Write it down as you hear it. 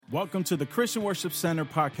Welcome to the Christian Worship Center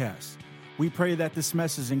podcast. We pray that this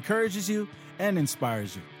message encourages you and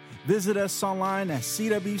inspires you. Visit us online at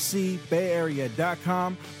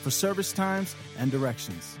cwcbayarea.com for service times and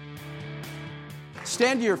directions.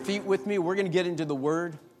 Stand to your feet with me. We're going to get into the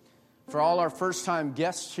Word. For all our first-time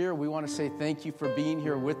guests here, we want to say thank you for being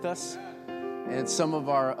here with us. And some of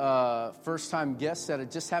our first-time guests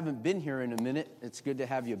that just haven't been here in a minute, it's good to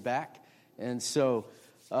have you back. And so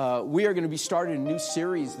we are going to be starting a new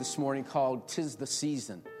series this morning called 'Tis the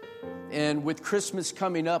Season. And with Christmas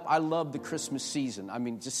coming up, I love the Christmas season. I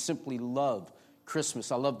mean, just simply love Christmas.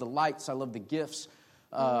 I love the lights. I love the gifts.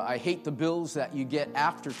 I hate the bills that you get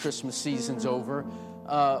after Christmas season's over.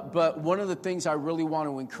 But one of the things I really want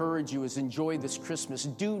to encourage you is enjoy this Christmas.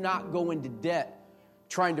 Do not go into debt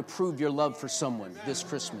trying to prove your love for someone this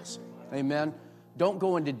Christmas. Amen? Don't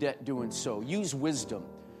go into debt doing so. Use wisdom.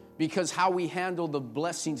 Because how we handle the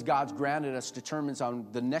blessings God's granted us determines on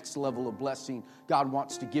the next level of blessing God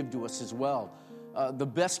wants to give to us as well. The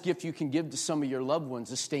best gift you can give to some of your loved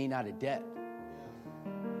ones is staying out of debt.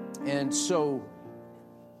 And so,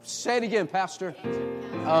 say it again, Pastor.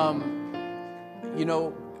 I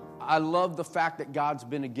love the fact that God's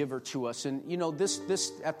been a giver to us. And,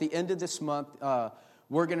 this at the end of this month,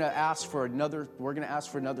 we're going to ask for another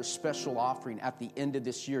special offering at the end of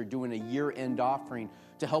this year, doing a year-end offering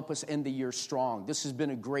to help us end the year strong. This has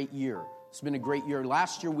been a great year. It's been a great year.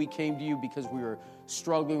 Last year we came to you because we were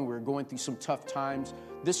struggling. We were going through some tough times.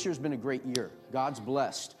 This year's been a great year. God's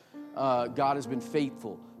blessed. God has been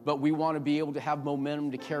faithful. But we want to be able to have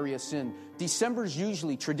momentum to carry us in. December's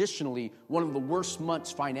usually, traditionally, one of the worst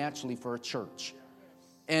months financially for a church.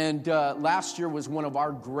 And last year was one of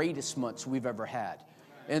our greatest months we've ever had.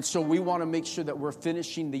 And so we want to make sure that we're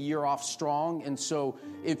finishing the year off strong. And so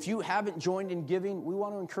if you haven't joined in giving, we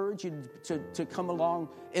want to encourage you to come along,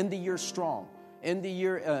 end the year strong. End the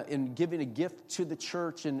year in giving a gift to the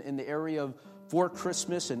church in the area of for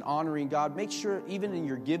Christmas and honoring God. Make sure, even in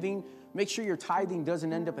your giving, make sure your tithing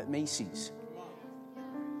doesn't end up at Macy's.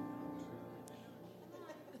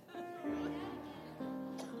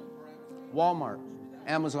 Walmart,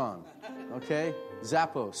 Amazon, okay?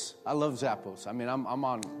 Zappos. I love Zappos. I mean, I'm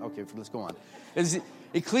on. Okay, let's go on. It's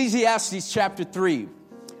Ecclesiastes chapter 3.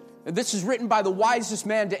 And this is written by the wisest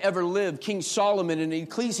man to ever live, King Solomon. In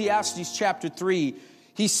Ecclesiastes chapter 3,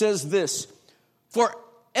 he says this: for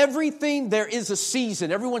everything there is a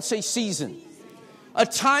season. Everyone say season. A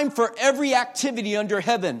time for every activity under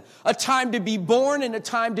heaven. A time to be born and a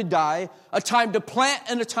time to die. A time to plant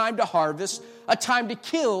and a time to harvest. A time to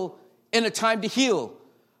kill and a time to heal.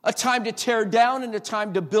 A time to tear down and a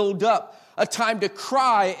time to build up. A time to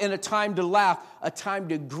cry and a time to laugh. A time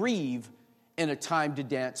to grieve and a time to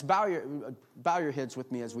dance. Bow your heads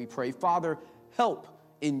with me as we pray. Father, help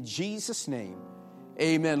in Jesus' name.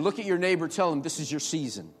 Amen. Look at your neighbor. Tell him this is your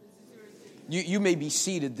season. You may be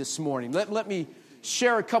seated this morning. Let me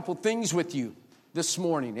share a couple things with you this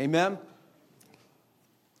morning. Amen.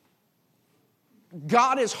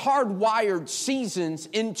 God has hardwired seasons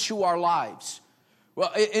into our lives.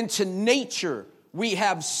 Well, into nature, we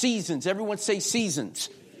have seasons. Everyone say seasons.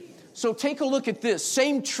 So take a look at this.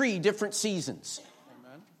 Same tree, different seasons.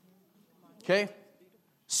 Okay?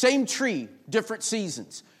 Same tree, different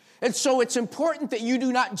seasons. And so it's important that you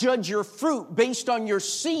do not judge your fruit based on your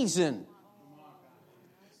season.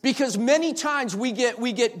 Because many times we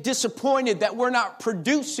get disappointed that we're not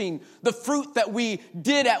producing the fruit that we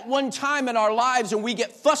did at one time in our lives, and we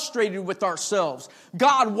get frustrated with ourselves.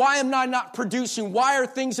 God, why am I not producing? Why are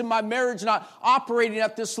things in my marriage not operating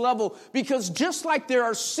at this level? Because just like there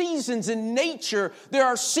are seasons in nature, there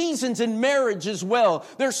are seasons in marriage as well.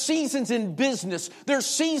 There's seasons in business. There's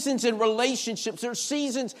seasons in relationships. There's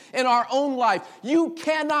seasons in our own life. You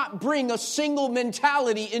cannot bring a single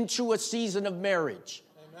mentality into a season of marriage.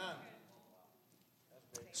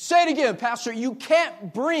 Say it again, Pastor. You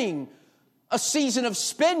can't bring a season of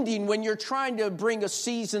spending when you're trying to bring a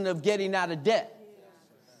season of getting out of debt.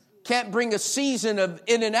 Can't bring a season of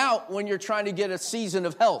in and out when you're trying to get a season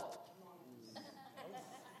of health.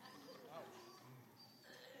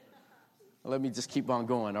 Let me just keep on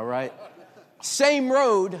going, all right? Same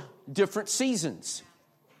road, different seasons.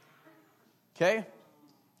 Okay?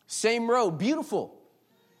 Same road, beautiful.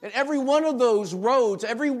 And every one of those roads,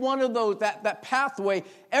 every one of those, that pathway,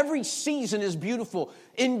 every season is beautiful.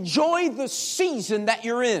 Enjoy the season that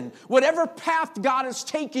you're in. Whatever path God has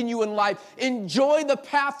taken you in life, enjoy the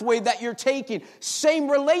pathway that you're taking. Same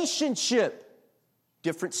relationship,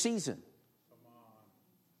 different season.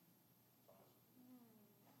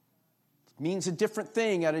 It means a different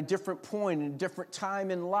thing at a different point, in a different time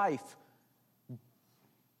in life.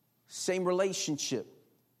 Same relationship,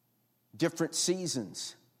 different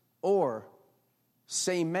seasons. Or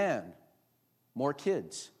same man, more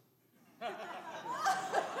kids.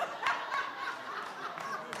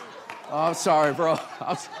 Oh, I'm sorry, bro.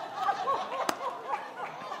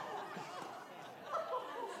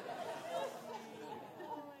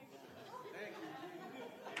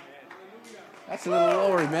 That's a little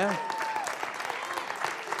lower, man.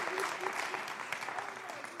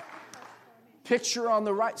 Picture on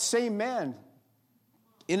the right, same man,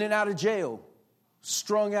 in and out of jail,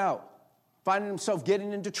 strung out, finding himself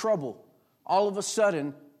getting into trouble. All of a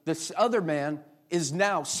sudden, this other man is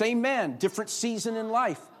now, same man, different season in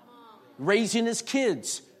life, raising his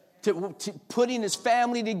kids, to putting his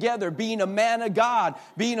family together, being a man of God,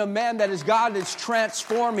 being a man that is God is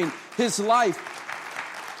transforming his life.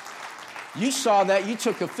 You saw that, you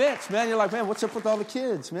took offense, man. You're like, man, what's up with all the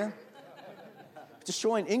kids, man? Just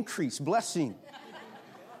showing increase, blessing.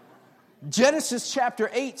 Genesis chapter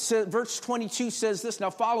 8, verse 22 says this.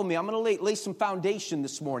 Now follow me. I'm going to lay some foundation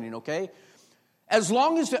this morning, okay? As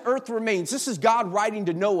long as the earth remains, this is God writing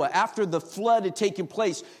to Noah after the flood had taken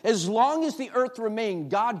place. As long as the earth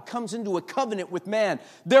remains, God comes into a covenant with man.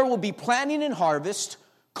 There will be planting and harvest,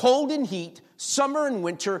 cold and heat, summer and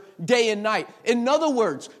winter, day and night. In other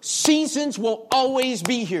words, seasons will always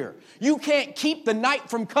be here. You can't keep the night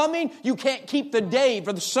from coming. You can't keep the day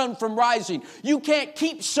for the sun from rising. You can't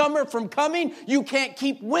keep summer from coming. You can't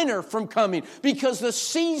keep winter from coming, because the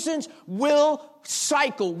seasons will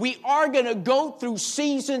cycle. We are going to go through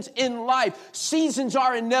seasons in life. Seasons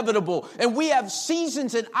are inevitable. And we have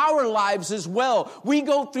seasons in our lives as well. We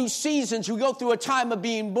go through seasons. We go through a time of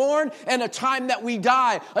being born and a time that we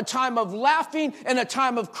die. A time of laughing and a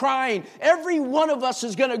time of crying. Every one of us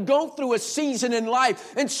is going to go through a season in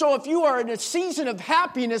life. And so if you are in a season of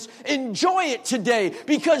happiness, enjoy it today,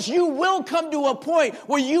 because you will come to a point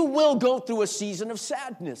where you will go through a season of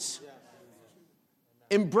sadness.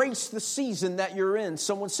 Embrace the season that you're in.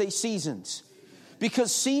 Someone say seasons.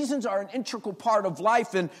 Because seasons are an integral part of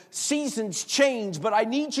life, and seasons change. But I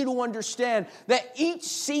need you to understand that each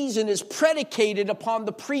season is predicated upon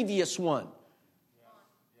the previous one.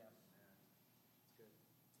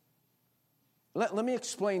 Let me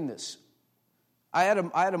explain this. I had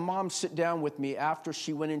a mom sit down with me after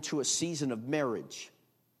she went into a season of marriage.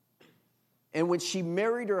 And when she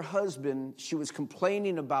married her husband, she was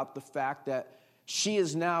complaining about the fact that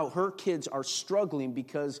her kids are struggling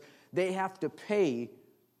because they have to pay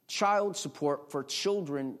child support for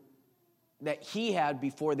children that he had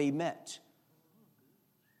before they met.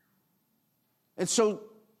 And so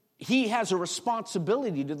he has a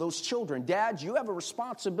responsibility to those children. Dads, you have a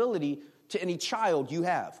responsibility to any child you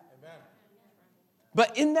have. Amen.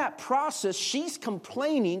 But in that process, she's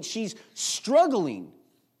complaining, she's struggling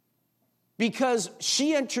because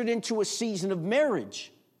she entered into a season of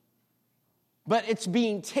marriage. But it's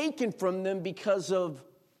being taken from them because of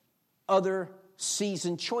other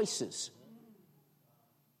season choices.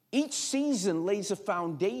 Each season lays a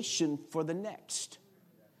foundation for the next.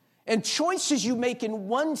 And choices you make in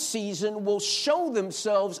one season will show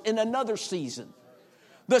themselves in another season.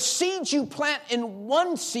 The seeds you plant in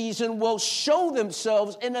one season will show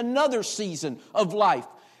themselves in another season of life.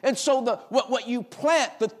 And so what you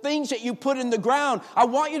plant, the things that you put in the ground, I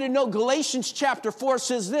want you to know Galatians chapter 4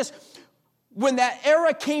 says this. When that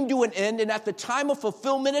era came to an end and at the time of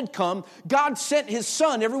fulfillment had come, God sent his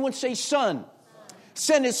son. Everyone say son.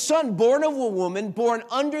 Sent his son, born of a woman, born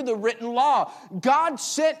under the written law. God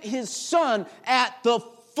sent his son at the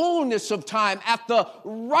fullness of time, at the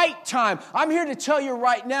right time. I'm here to tell you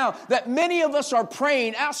right now that many of us are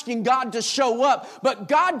praying, asking God to show up. But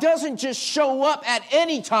God doesn't just show up at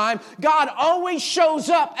any time. God always shows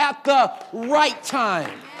up at the right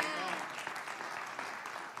time.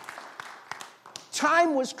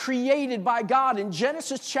 Time was created by God. In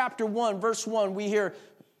Genesis chapter 1, verse 1, we hear,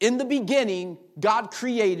 in the beginning, God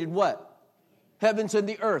created what? Heavens and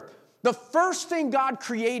the earth. The first thing God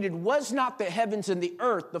created was not the heavens and the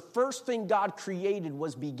earth. The first thing God created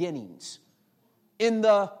was beginnings. In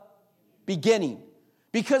the beginning.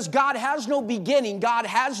 Because God has no beginning, God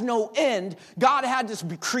has no end. God had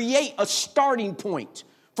to create a starting point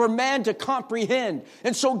for man to comprehend.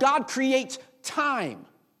 And so God creates time.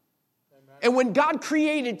 And when God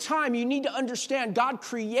created time, you need to understand God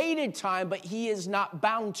created time, but he is not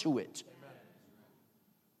bound to it.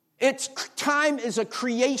 Time is a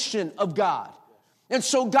creation of God. And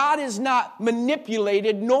so God is not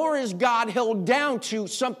manipulated, nor is God held down to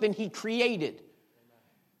something he created.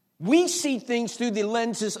 We see things through the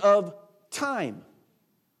lenses of time.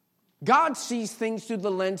 God sees things through the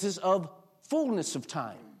lenses of fullness of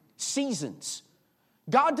time, seasons.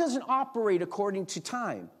 God doesn't operate according to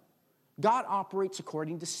time. God operates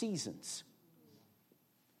according to seasons.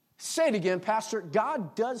 Say it again, Pastor.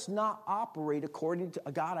 God does not operate according to,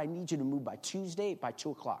 God, I need you to move by Tuesday by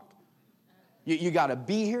 2 o'clock. You got to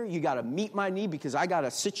be here. You got to meet my need because I got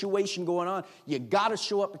a situation going on. You got to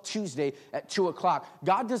show up Tuesday at 2 o'clock.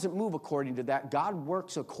 God doesn't move according to that. God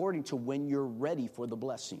works according to when you're ready for the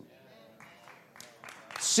blessing.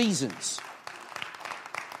 Seasons.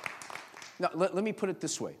 Now, let me put it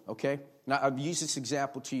this way, okay? Now, I've used this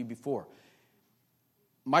example to you before.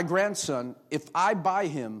 My grandson, if I buy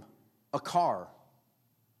him a car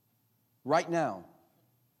right now,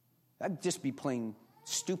 that'd just be plain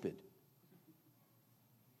stupid.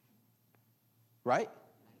 Right?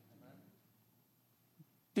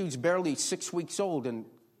 Dude's barely 6 weeks old and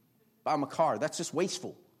buy him a car. That's just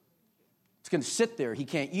wasteful. It's going to sit there. He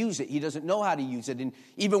can't use it. He doesn't know how to use it. And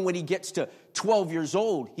even when he gets to 12 years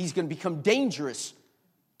old, he's going to become dangerous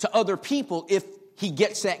to other people if he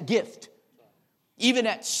gets that gift. Even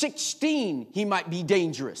at 16, he might be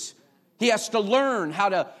dangerous. He has to learn how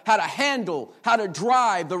to handle, how to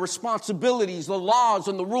drive, the responsibilities, the laws,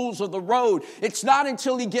 and the rules of the road. It's not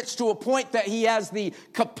until he gets to a point that he has the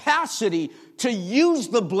capacity to use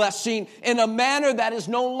the blessing in a manner that is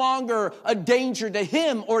no longer a danger to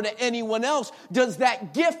him or to anyone else does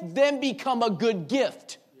that gift then become a good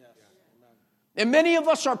gift. And many of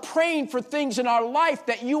us are praying for things in our life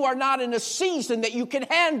that you are not in a season that you can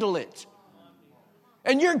handle it.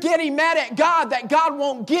 And you're getting mad at God that God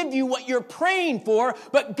won't give you what you're praying for,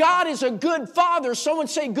 but God is a good Father. Someone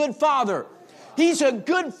say good Father. He's a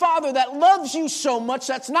good Father that loves you so much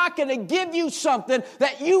that's not going to give you something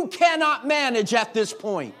that you cannot manage at this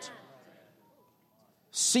point.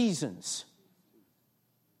 Seasons.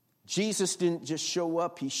 Jesus didn't just show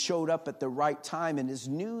up, he showed up at the right time, and his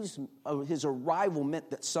news of his arrival meant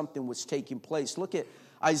that something was taking place. Look at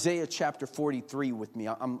Isaiah chapter 43 with me.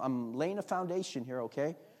 I'm laying a foundation here,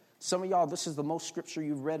 okay? Some of y'all, this is the most scripture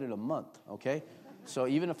you've read in a month, okay? So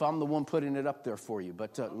even if I'm the one putting it up there for you.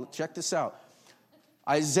 But check this out.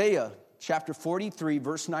 Isaiah chapter 43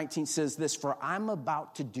 verse 19 says this, "For I'm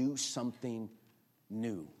about to do something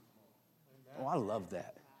new." Oh, I love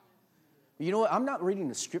that. You know what? I'm not reading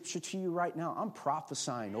the scripture to you right now. I'm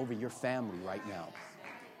prophesying over your family right now.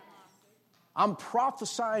 I'm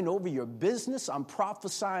prophesying over your business. I'm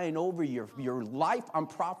prophesying over your life. I'm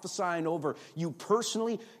prophesying over you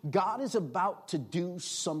personally. God is about to do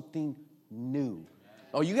something new.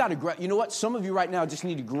 Oh, you got to grab, you know what? Some of you right now just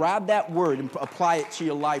need to grab that word and apply it to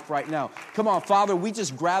your life right now. Come on, Father, we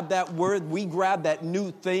just grab that word. We grab that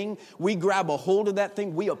new thing. We grab a hold of that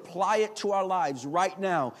thing. We apply it to our lives right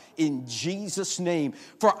now in Jesus' name.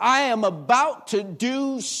 For I am about to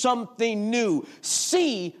do something new.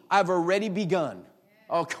 See, I've already begun.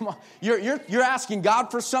 Oh, come on. You're asking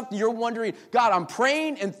God for something. You're wondering, God, I'm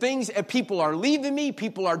praying and things, and people are leaving me.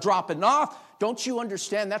 People are dropping off. Don't you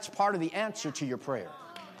understand that's part of the answer to your prayer?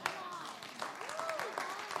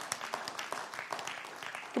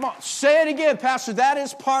 Come on, say it again, Pastor. That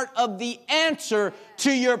is part of the answer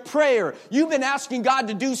to your prayer. You've been asking God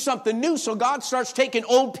to do something new, so God starts taking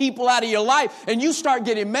old people out of your life, and you start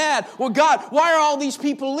getting mad. Well, God, why are all these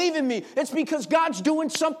people leaving me? It's because God's doing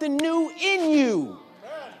something new in you.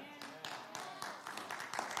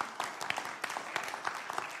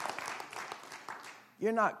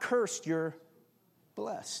 You're not cursed, you're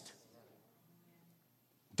blessed.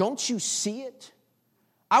 Don't you see it?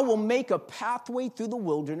 I will make a pathway through the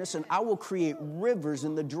wilderness, and I will create rivers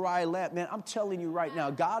in the dry land. Man, I'm telling you right now,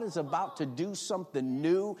 God is about to do something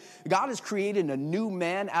new. God is creating a new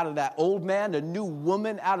man out of that old man, a new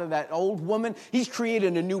woman out of that old woman. He's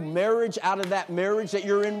creating a new marriage out of that marriage that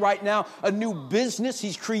you're in right now, a new business.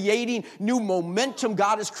 He's creating new momentum.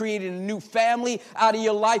 God is creating a new family out of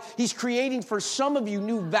your life. He's creating for some of you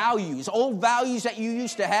new values, old values that you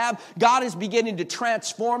used to have. God is beginning to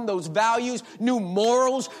transform those values, new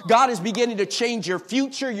morals. God is beginning to change your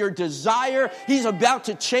future, your desire. He's about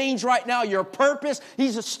to change right now your purpose.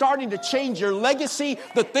 He's starting to change your legacy.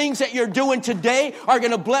 The things that you're doing today are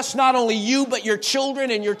going to bless not only you, but your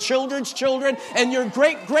children and your children's children and your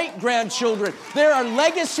great-great-grandchildren. There are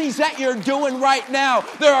legacies that you're doing right now.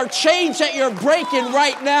 There are chains that you're breaking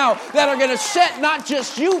right now that are going to set not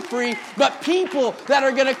just you free, but people that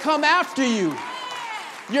are going to come after you.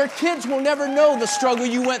 Your kids will never know the struggle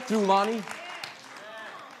you went through, Lonnie.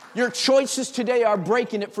 Your choices today are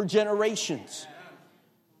breaking it for generations.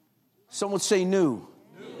 Someone say new.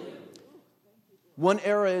 One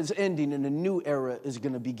era is ending and a new era is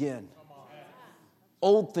going to begin.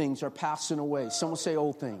 Old things are passing away. Someone say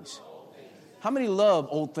old things. How many love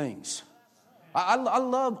old things? I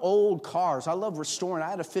love old cars. I love restoring. I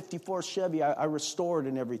had a 54 Chevy. I restored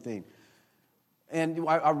and everything. And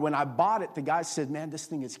when I bought it, the guy said, man, this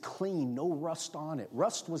thing is clean, no rust on it.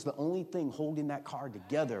 Rust was the only thing holding that car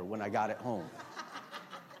together when I got it home.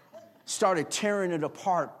 Started tearing it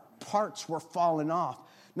apart. Parts were falling off.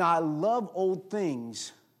 Now, I love old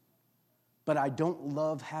things, but I don't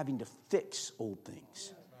love having to fix old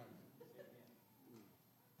things.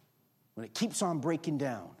 When it keeps on breaking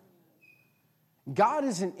down. God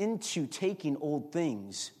isn't into taking old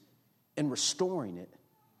things and restoring it.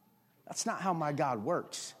 That's not how my God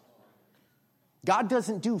works. God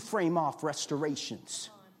doesn't do frame-off restorations.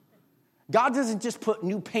 God doesn't just put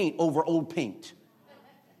new paint over old paint.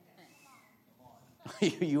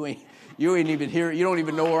 You ain't even here. You don't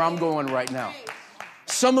even know where I'm going right now.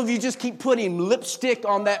 Some of you just keep putting lipstick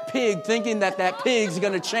on that pig thinking that pig's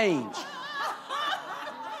going to change.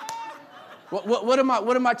 What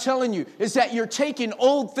am I telling you? Is that you're taking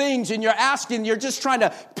old things and you're just trying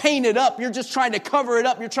to paint it up. You're just trying to cover it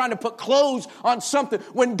up. You're trying to put clothes on something.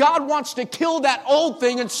 When God wants to kill that old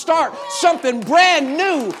thing and start something brand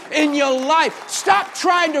new in your life. Stop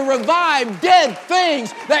trying to revive dead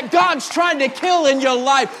things that God's trying to kill in your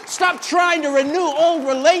life. Stop trying to renew old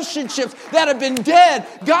relationships that have been dead.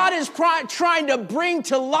 God is trying to bring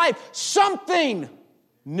to life something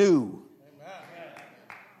new.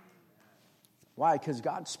 Why? Because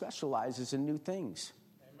God specializes in new things.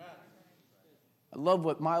 Amen. I love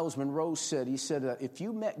what Miles Monroe said. He said, if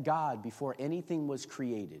you met God before anything was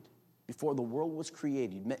created, before the world was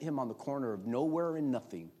created, you met him on the corner of nowhere and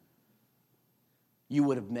nothing, you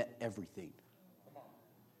would have met everything.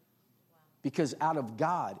 Because out of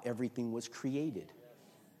God, everything was created.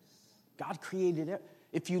 God created it.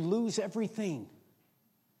 If you lose everything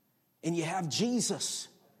and you have Jesus,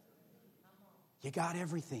 you got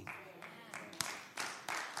everything.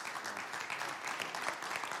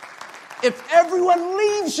 If everyone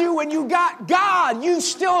leaves you and you got God, you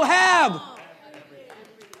still have.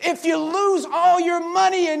 If you lose all your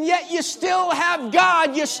money and yet you still have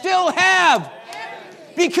God, you still have.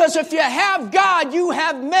 Because if you have God, you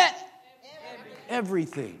have met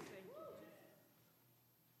everything.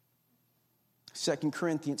 2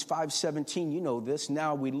 Corinthians 5:17, you know this.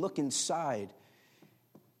 Now we look inside.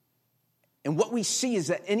 And what we see is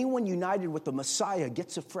that anyone united with the Messiah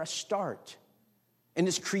gets a fresh start. And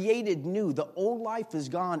is created new. The old life is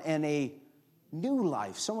gone and a new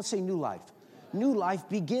life. Someone say new life. New life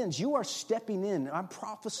begins. You are stepping in. And I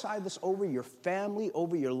prophesy this over your family,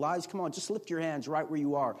 over your lives. Come on, just lift your hands right where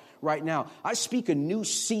you are right now. I speak a new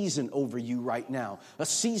season over you right now. A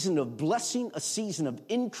season of blessing, a season of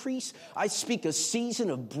increase. I speak a season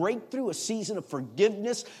of breakthrough, a season of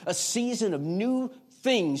forgiveness, a season of new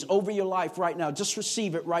things over your life right now. Just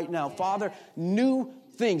receive it right now. Father, new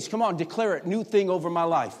things. Come on, declare it. New thing over my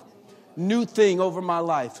life. New thing over my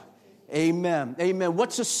life. Amen. Amen.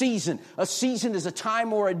 What's a season? A season is a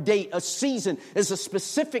time or a date. A season is a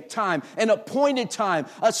specific time, an appointed time,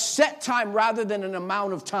 a set time rather than an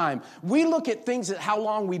amount of time. We look at things at how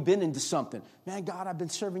long we've been into something. Man, God, I've been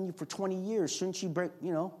serving you for 20 years. Shouldn't you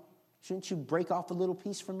break off a little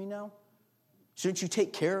piece from me now? Shouldn't you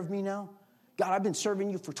take care of me now? God, I've been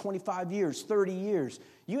serving you for 25 years, 30 years.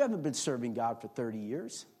 You haven't been serving God for 30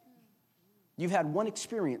 years. You've had one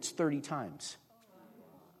experience 30 times.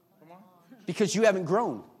 Because you haven't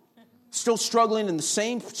grown. Still struggling in the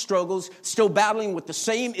same struggles, still battling with the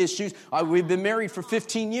same issues. We've been married for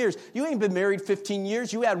 15 years. You ain't been married 15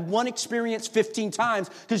 years. You had one experience 15 times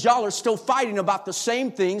because y'all are still fighting about the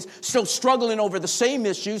same things, still struggling over the same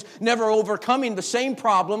issues, never overcoming the same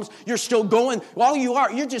problems. You're still going. All you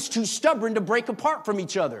are, you're just too stubborn to break apart from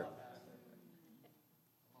each other.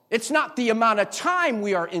 It's not the amount of time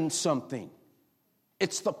we are in something.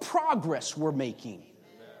 It's the progress we're making.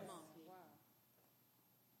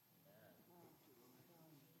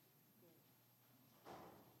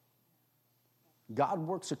 God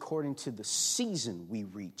works according to the season we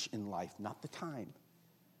reach in life, not the time.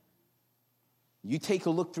 You take a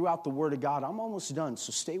look throughout the Word of God. I'm almost done,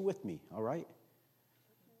 so stay with me, all right?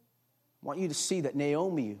 I want you to see that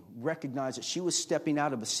Naomi recognized that she was stepping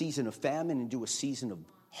out of a season of famine into a season of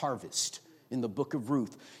harvest. In the book of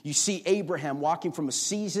Ruth, you see Abraham walking from a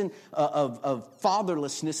season of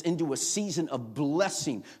fatherlessness into a season of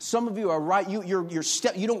blessing. Some of you are right. You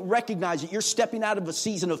don't recognize it. You're stepping out of a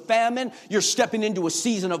season of famine. You're stepping into a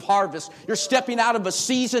season of harvest. You're stepping out of a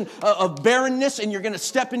season of barrenness, and you're going to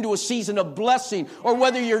step into a season of blessing. Or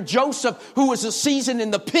whether you're Joseph, who was a season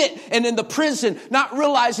in the pit and in the prison, not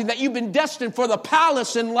realizing that you've been destined for the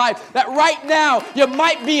palace in life. That right now you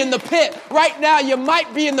might be in the pit. Right now you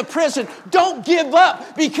might be in the prison. Don't Don't give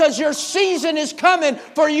up, because your season is coming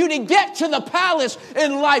for you to get to the palace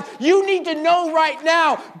in life. You need to know right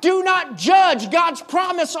now, do not judge God's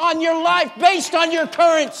promise on your life based on your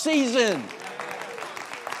current season.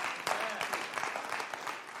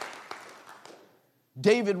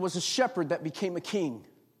 David was a shepherd that became a king.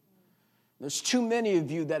 There's too many of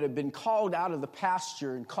you that have been called out of the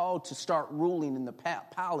pasture and called to start ruling in the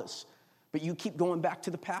palace, but you keep going back to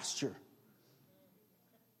the pasture.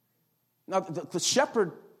 Now, the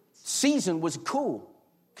shepherd season was cool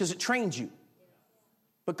because it trained you.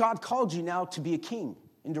 But God called you now to be a king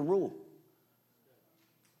and to rule.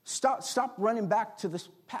 Stop running back to the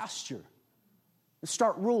pasture and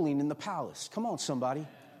start ruling in the palace. Come on, somebody.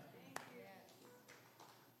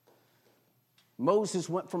 Moses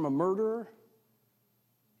went from a murderer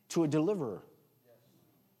to a deliverer.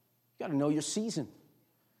 You got to know your season.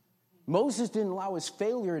 Moses didn't allow his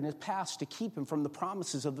failure in his past to keep him from the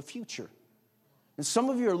promises of the future. And some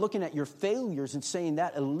of you are looking at your failures and saying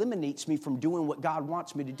that eliminates me from doing what God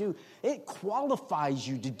wants me to do. It qualifies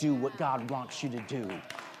you to do what God wants you to do.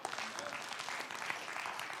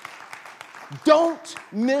 Don't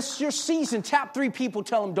miss your season. Tap 3 people,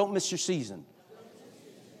 tell them, don't miss your season.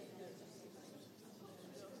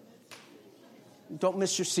 Don't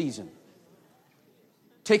miss your season.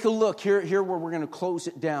 Take a look here where we're going to close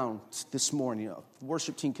it down this morning. The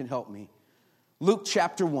worship team can help me. Luke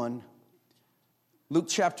chapter 1. Luke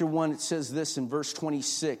chapter 1, it says this in verse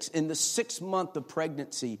 26. In the 6th month of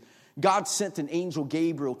pregnancy, God sent an angel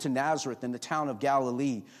Gabriel to Nazareth in the town of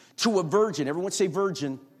Galilee to a virgin. Everyone say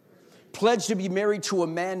virgin. Pledged to be married to a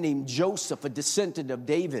man named Joseph, a descendant of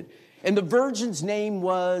David. And the virgin's name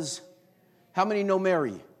was, how many know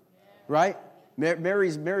Mary? Right?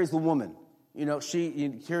 Mary's the woman. You know,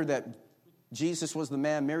 you hear that Jesus was the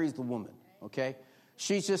man, Mary's the woman, okay?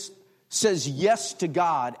 She just says yes to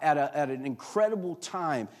God at an incredible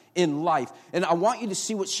time in life. And I want you to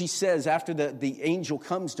see what she says after the angel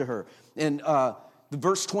comes to her. And the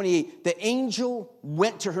verse 28, the angel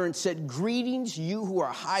went to her and said, "Greetings, you who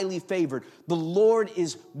are highly favored. The Lord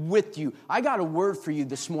is with you." I got a word for you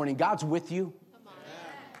this morning. God's with you.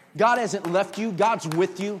 God hasn't left you. God's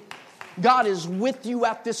with you. God is with you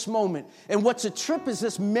at this moment. And what's a trip is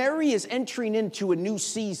this: Mary is entering into a new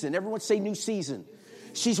season. Everyone say new season.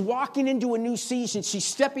 She's walking into a new season. She's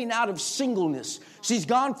stepping out of singleness. She's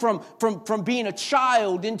gone from being a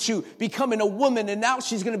child into becoming a woman, and now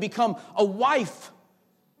she's going to become a wife.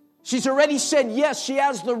 She's already said yes. She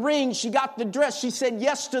has the ring. She got the dress. She said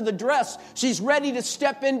yes to the dress. She's ready to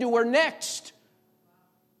step into her next.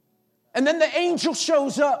 And then the angel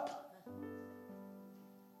shows up.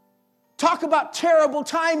 Talk about terrible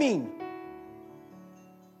timing.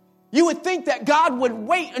 You would think that God would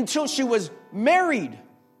wait until she was married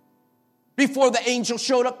before the angel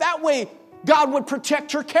showed up. That way, God would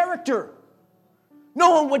protect her character.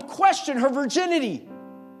 No one would question her virginity.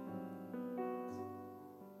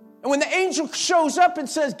 And when the angel shows up and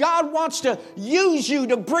says, God wants to use you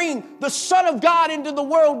to bring the Son of God into the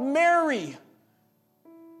world, Mary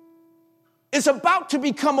is about to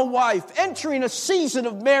become a wife, entering a season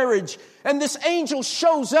of marriage. And this angel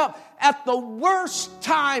shows up at the worst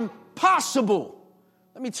time possible.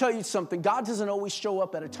 Let me tell you something. God doesn't always show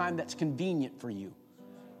up at a time that's convenient for you.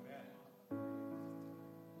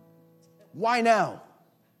 Why now?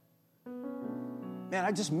 Man,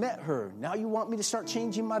 I just met her. Now you want me to start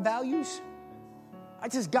changing my values? I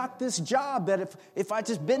just got this job that if I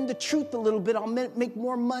just bend the truth a little bit, I'll make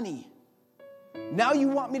more money. Now you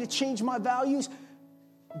want me to change my values?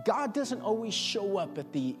 God doesn't always show up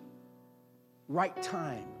at the right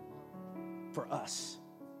time for us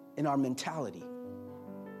in our mentality,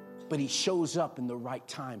 but he shows up in the right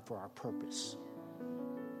time for our purpose.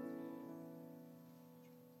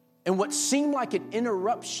 And what seemed like an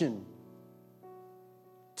interruption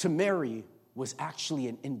to Mary was actually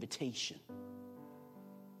an invitation.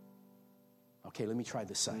 Okay, let me try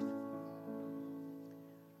this side.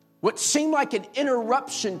 What seemed like an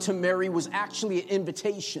interruption to Mary was actually an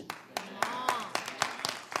invitation.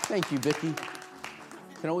 Thank you, Vicki.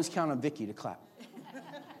 Can always count on Vicki to clap.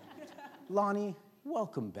 Lonnie,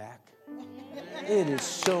 welcome back. It is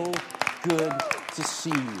so good to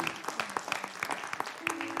see you.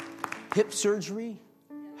 Hip surgery?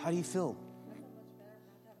 How do you feel?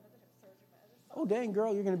 Oh, dang,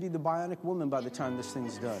 girl, you're going to be the bionic woman by the time this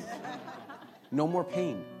thing's done. No more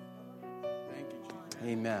pain. Thank you.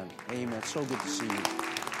 Amen. Amen. So good to see you.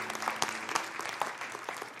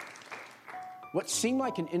 What seemed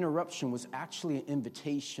like an interruption was actually an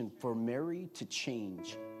invitation for Mary to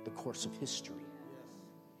change the course of history.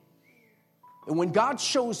 And when God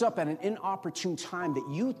shows up at an inopportune time that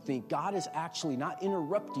you think God is actually not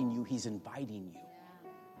interrupting you, he's inviting you.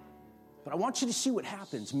 But I want you to see what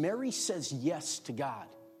happens. Mary says yes to God.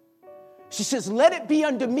 She says, let it be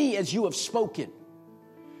unto me as you have spoken.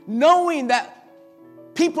 Knowing that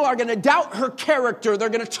people are going to doubt her character. They're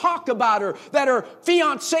going to talk about her, that her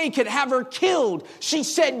fiancé could have her killed. She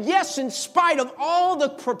said yes in spite of all the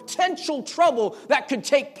potential trouble that could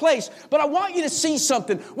take place. But I want you to see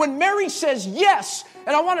something. When Mary says yes,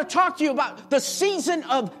 and I want to talk to you about the season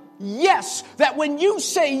of yes, that when you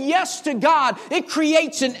say yes to God, it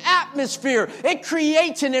creates an atmosphere. It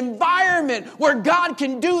creates an environment where God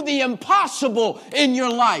can do the impossible in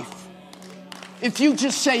your life. If you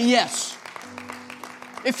just say yes.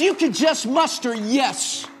 If you could just muster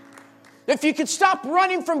yes. If you could stop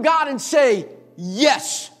running from God and say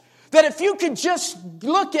yes. That if you could just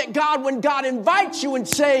look at God when God invites you and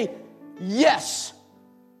say yes.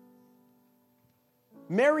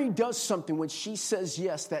 Mary does something when she says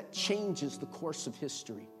yes that changes the course of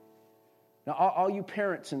history. Now, all you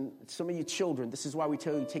parents and some of you children, this is why we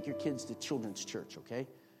tell you take your kids to children's church, okay?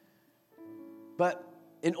 But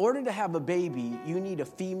in order to have a baby, you need a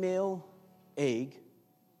female egg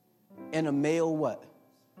and a male what?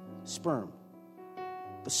 Sperm.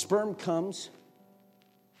 The sperm comes,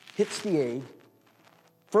 hits the egg,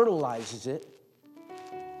 fertilizes it,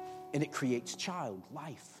 and it creates child,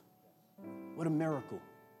 life. What a miracle.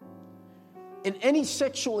 In any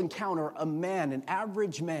sexual encounter, a man, an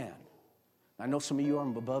average man, I know some of you are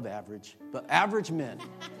above average, but average men.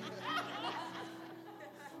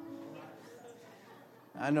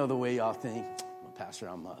 I know the way y'all think. Well, Pastor,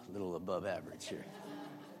 I'm a little above average here.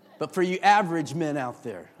 But for you average men out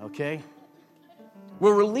there, okay?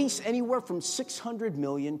 We'll release anywhere from 600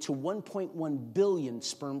 million to 1.1 billion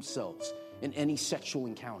sperm cells in any sexual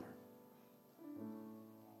encounter.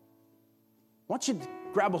 I want you to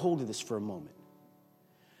grab a hold of this for a moment.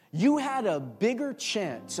 You had a bigger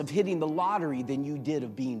chance of hitting the lottery than you did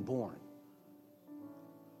of being born.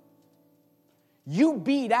 You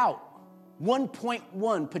beat out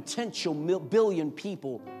 1.1 potential billion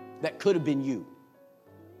people that could have been you.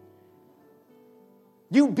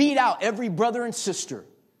 You beat out every brother and sister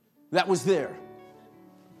that was there.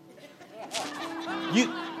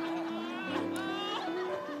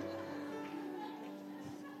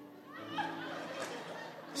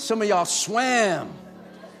 Some of y'all swam.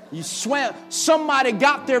 You swam. Some might have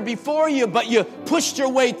got there before you, but you pushed your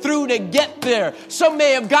way through to get there. Some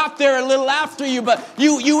may have got there a little after you, but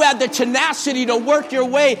you had the tenacity to work your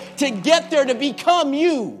way to get there, to become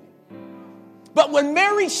you. But when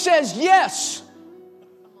Mary says yes,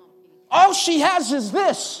 all she has is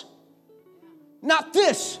this, not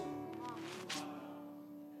this.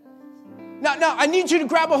 Now, I need you to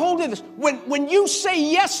grab a hold of this. When you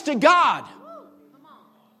say yes to God,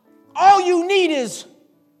 all you need is...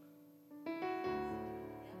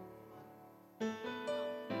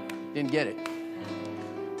 Didn't get it.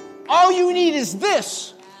 All you need is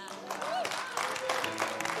this.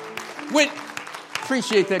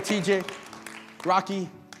 Appreciate that, TJ. Rocky.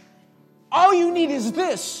 All you need is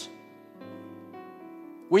this.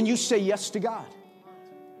 When you say yes to God.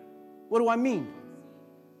 What do I mean?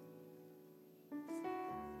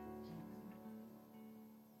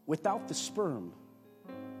 Without the sperm,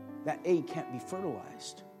 that egg can't be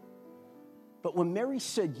fertilized. But when Mary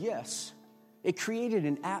said yes, it created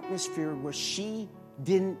an atmosphere where she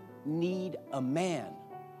didn't need a man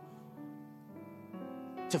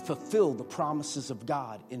to fulfill the promises of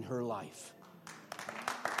God in her life.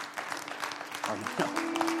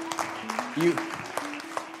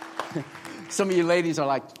 Some of you ladies are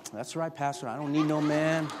like, that's right, Pastor, I don't need no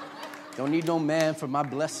man. Don't need no man for my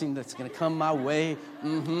blessing that's going to come my way.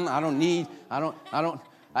 I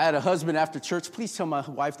had a husband after church. Please tell my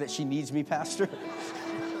wife that she needs me, Pastor.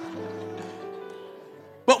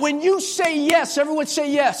 But when you say yes, everyone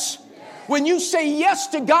say yes. When you say yes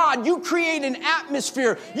to God, you create an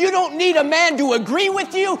atmosphere. You don't need a man to agree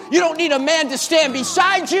with you. You don't need a man to stand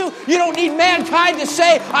beside you. You don't need mankind to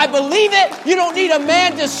say, I believe it. You don't need a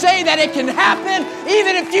man to say that it can happen,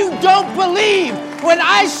 even if you don't believe. When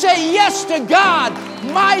I say yes to God,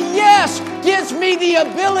 my yes gives me the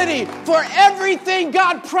ability for everything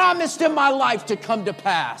God promised in my life to come to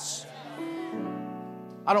pass.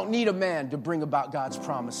 I don't need a man to bring about God's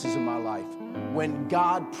promises in my life. When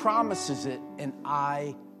God promises it and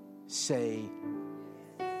I say,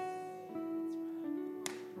 do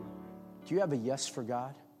you have a yes for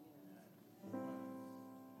God?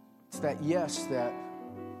 It's that yes that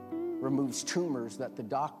removes tumors that the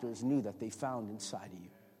doctors knew that they found inside of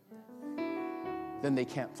you. Then they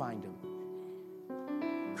can't find them.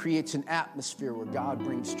 creates an atmosphere where God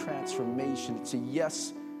brings transformation. It's a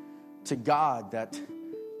yes to God that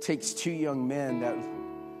takes two young men that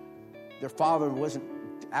their father wasn't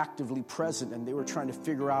actively present, and they were trying to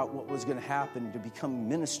figure out what was going to happen to become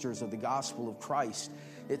ministers of the gospel of Christ.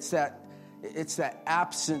 It's that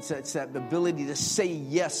absence, it's that ability to say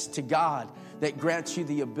yes to God that grants you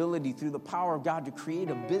the ability through the power of God to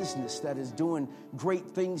create a business that is doing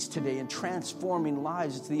great things today and transforming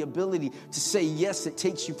lives. It's the ability to say yes that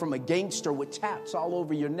takes you from a gangster with tats all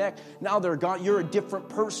over your neck. Now they're gone. You're a different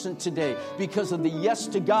person today because of the yes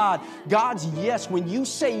to God. God's yes. When you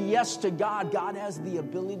say yes to God, God has the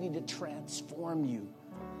ability to transform you.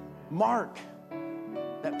 Mark,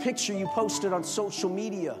 that picture you posted on social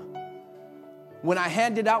media. When I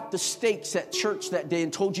handed out the stakes at church that day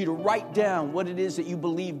and told you to write down what it is that you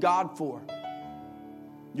believe God for,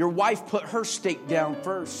 your wife put her stake down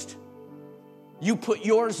first. You put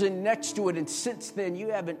yours in next to it, and since then, you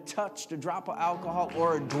haven't touched a drop of alcohol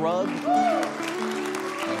or a drug.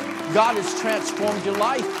 God has transformed your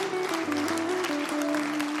life.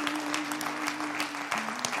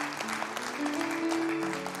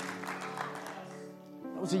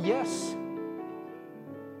 That was a yes.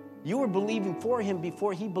 You were believing for him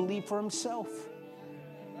before he believed for himself.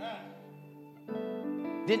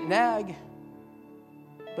 Didn't nag,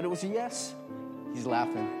 but it was a yes. He's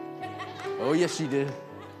laughing. Oh, yes, she did.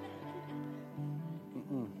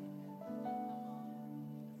 Do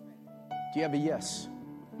you have a yes?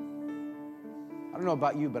 I don't know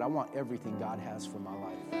about you, but I want everything God has for my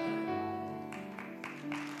life.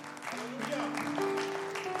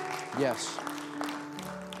 Yes.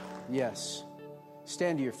 Yes.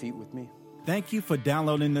 Stand to your feet with me. Thank you for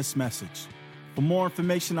downloading this message. For more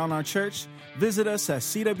information on our church, visit us at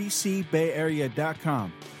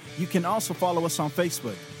cwcbayarea.com. You can also follow us on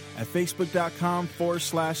Facebook at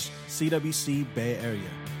facebook.com/CWC Bay Area.